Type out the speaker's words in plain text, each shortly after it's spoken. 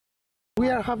We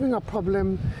are having a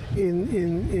problem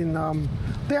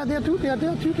there are two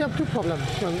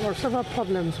problems, or several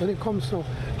problems when it comes to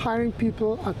hiring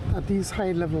people at these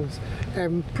high levels.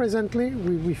 Presently,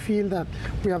 we feel that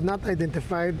we have not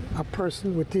identified a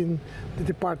person within the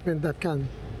department that can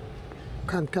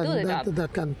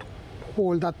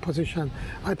hold that position.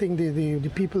 I think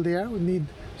the people there need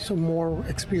some more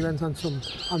experience and some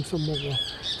more work.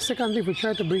 Secondly, if we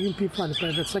try to bring in people from the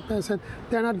private sector, I said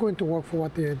they're not going to work for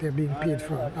what they're being paid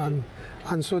for,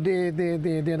 and so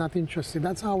they're not interested.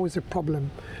 That's always a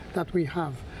problem that we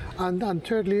have. And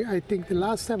thirdly, I think the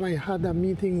last time I had a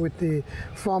meeting with the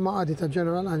former Auditor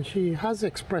General, and she has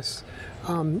expressed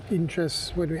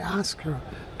interest when we ask her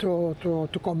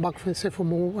to come back for, say, for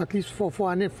more, at least for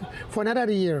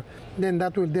another year. Then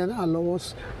that will then allow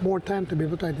us more time to be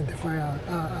able to identify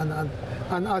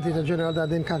an Auditor General that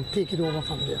then can take it over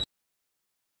from there.